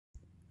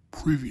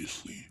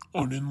Previously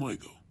on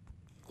INLEGO.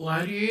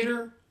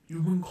 Gladiator,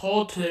 you've been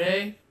called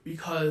today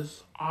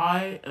because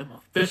I am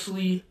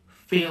officially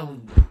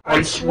failing you.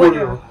 I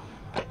swear,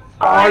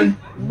 I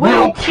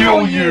will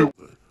kill you!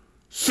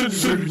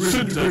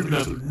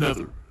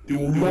 Nether. They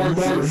will mark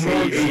your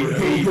hate.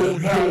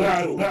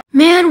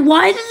 Man,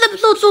 why is this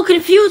episode so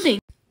confusing?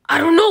 I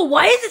don't know,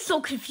 why is it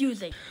so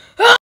confusing?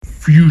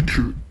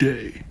 Future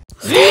day.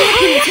 Steve's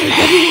gonna take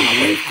everyone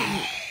away from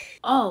me.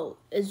 Oh,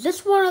 is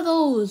this one of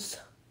those...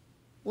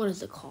 What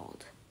is it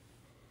called?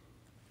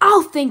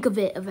 I'll think of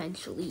it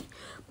eventually.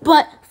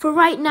 But for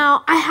right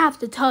now, I have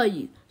to tell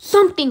you,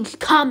 something's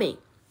coming.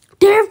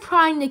 They're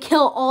trying to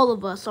kill all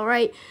of us,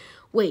 alright?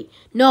 Wait,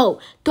 no,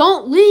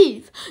 don't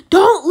leave.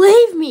 Don't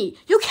leave me.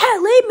 You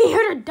can't leave me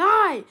here to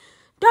die.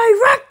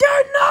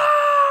 Director, no!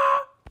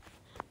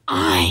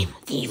 I'm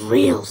the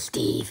real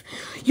Steve.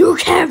 You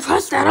can't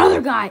trust that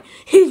other guy.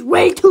 He's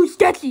way too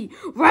sketchy,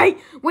 right?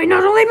 Wait, no,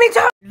 don't leave me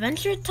too.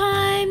 Adventure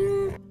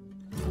time.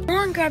 Come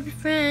on, grab your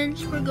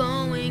friends. We're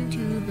going to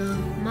the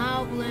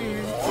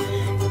mobland.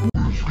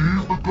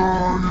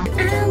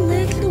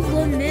 Alex, the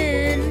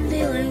woman,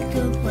 they like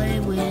to play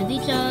with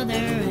each other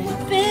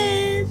and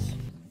fizz.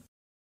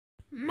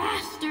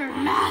 Master,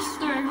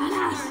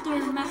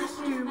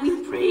 we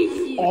praise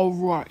you.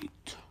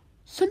 Alright.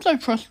 Since I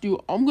trust you,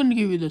 I'm gonna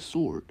give you the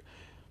sword.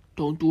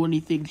 Don't do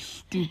anything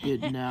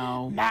stupid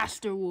now.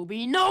 Master will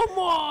be no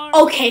more!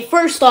 Okay,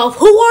 first off,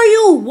 who are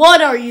you?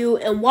 What are you?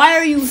 And why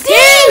are you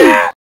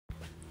Steve?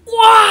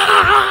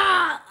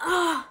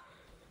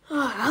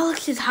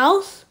 Alex's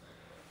house?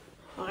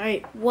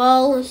 Alright,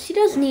 well, she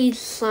does need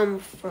some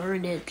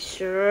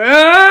furniture.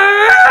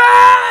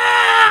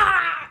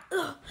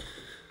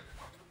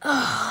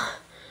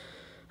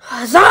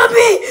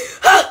 Zombie!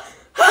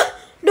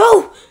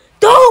 No!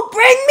 Don't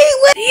bring me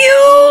with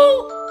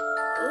you!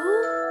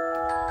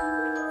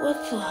 What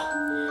the...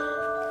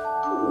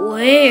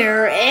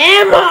 Where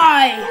am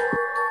I?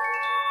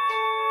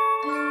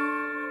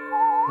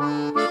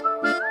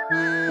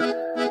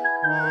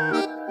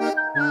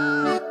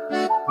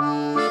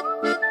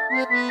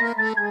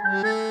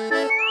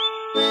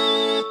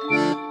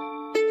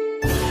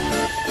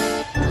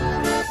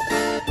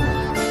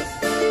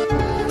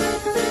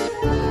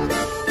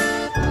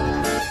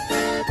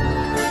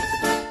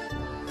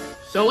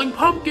 Selling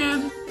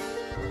pumpkin!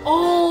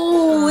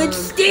 Oh, it's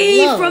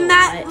Steve from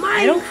that Minecraft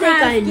I don't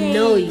think I game.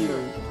 know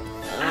you.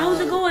 How's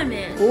it going,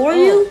 man? Who are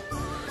you?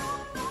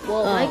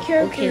 Well, my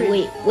character... Okay,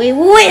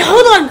 wait,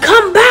 hold on,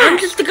 come back! I'm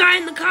just the guy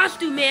in the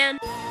costume, man.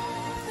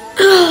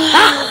 You'll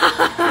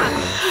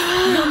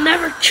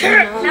never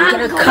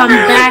come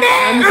back.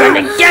 I'm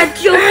gonna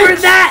get you for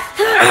that!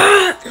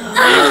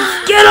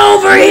 Get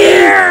over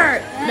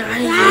here!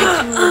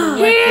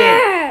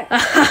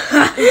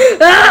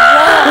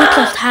 What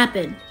just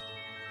happened?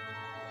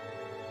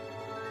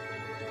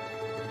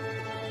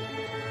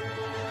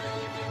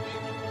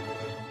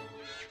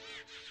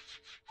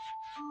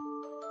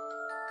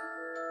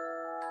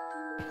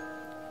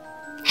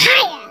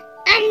 Hiya,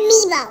 I'm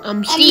Meebo.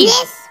 I'm Steve. And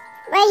this,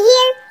 right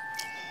here,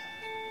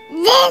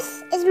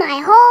 this is my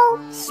whole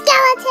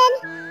skeleton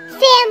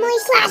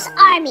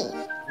family/army.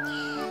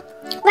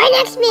 Right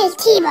next to me is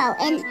Tebow,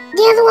 and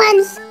the other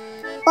ones,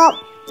 well,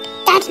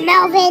 that's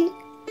Melvin,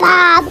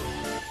 Bob,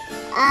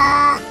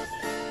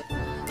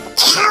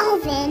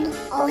 Calvin,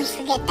 always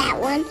forget that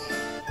one,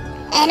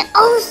 and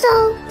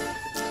also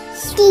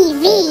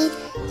Stevie,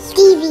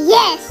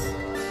 yes,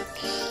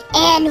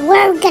 and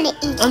we're gonna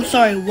eat. I'm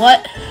sorry,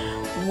 what?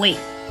 Wait,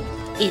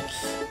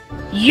 it's...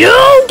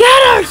 You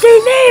get her!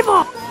 She's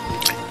evil!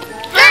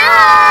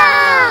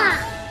 Ah!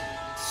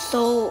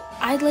 So,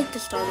 I'd like to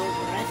start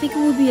over. I think it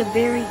would be a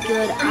very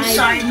good idea.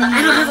 Sorry, but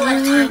I don't have a lot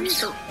of time,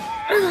 so...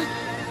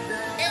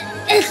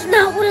 It's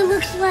not what it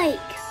looks like.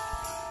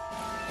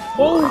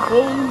 Ho,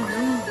 ho,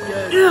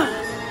 you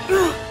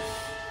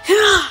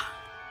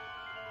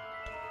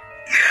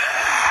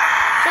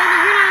Sandy,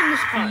 you're not in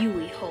this part.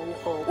 Yui ho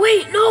ho.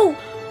 Wait, no!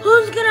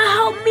 Who's gonna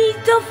help me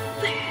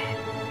defend?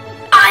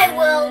 I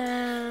will.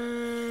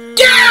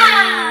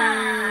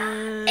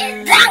 Yeah!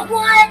 And that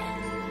one,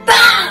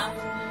 bow!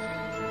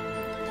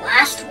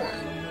 Last one.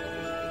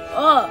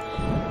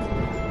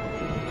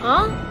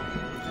 Huh?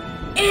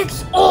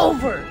 It's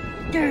over.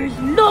 There's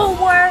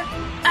nowhere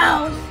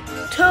else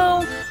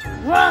to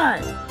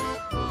run.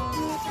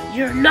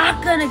 You're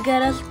not gonna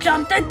get us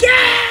jumped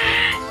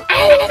again!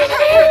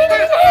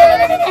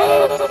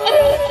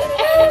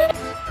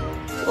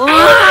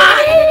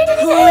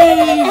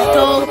 Please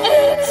don't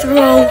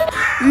throw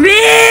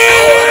me!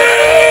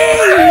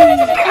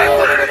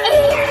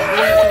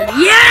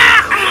 Yeah!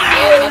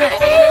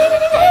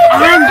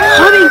 I'm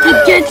coming to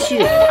get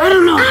you. I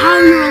don't know how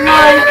you're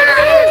alive,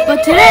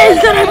 but today is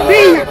gonna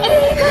be your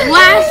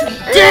last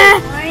day.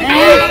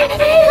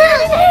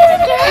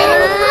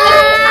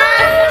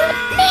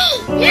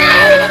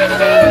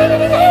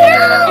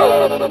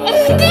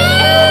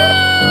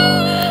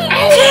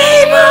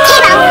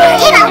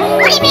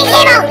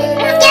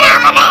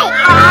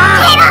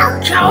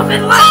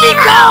 Calvin, let me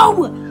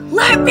go!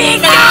 Let me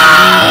go!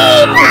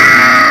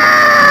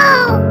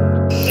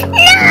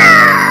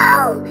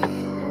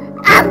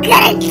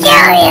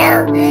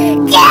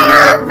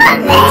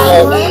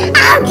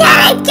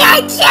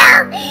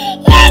 You're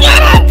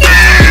gonna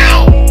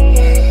die!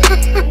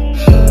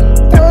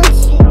 Don't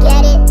you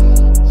get it?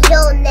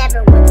 You'll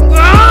never win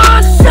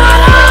this. Shut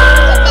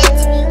up! You're meant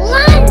to be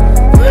one.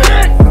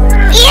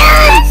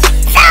 You're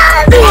so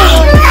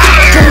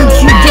bad!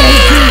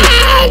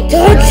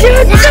 Don't you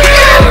dare!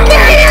 I'm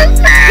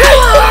gonna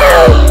find you!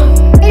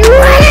 And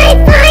when I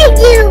find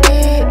you,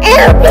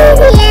 it'll be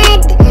the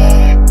end.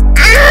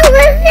 I'll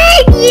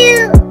revenge you!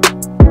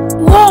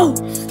 Whoa!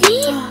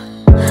 Steve?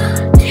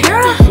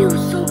 Tara? It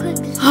feels so good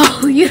to see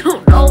Oh, you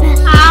don't know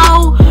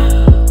how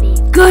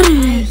good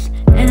it is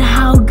and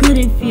how good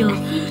it feels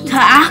to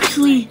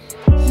actually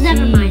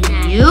Never mind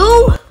that.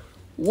 you.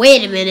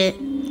 Wait a minute.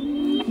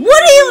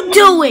 What are you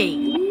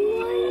doing?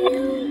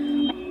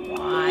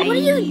 What are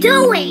you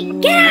doing?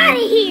 Get out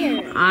of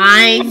here!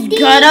 I'm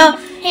gonna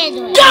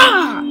Handle it.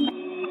 die.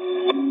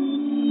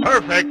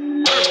 Perfect.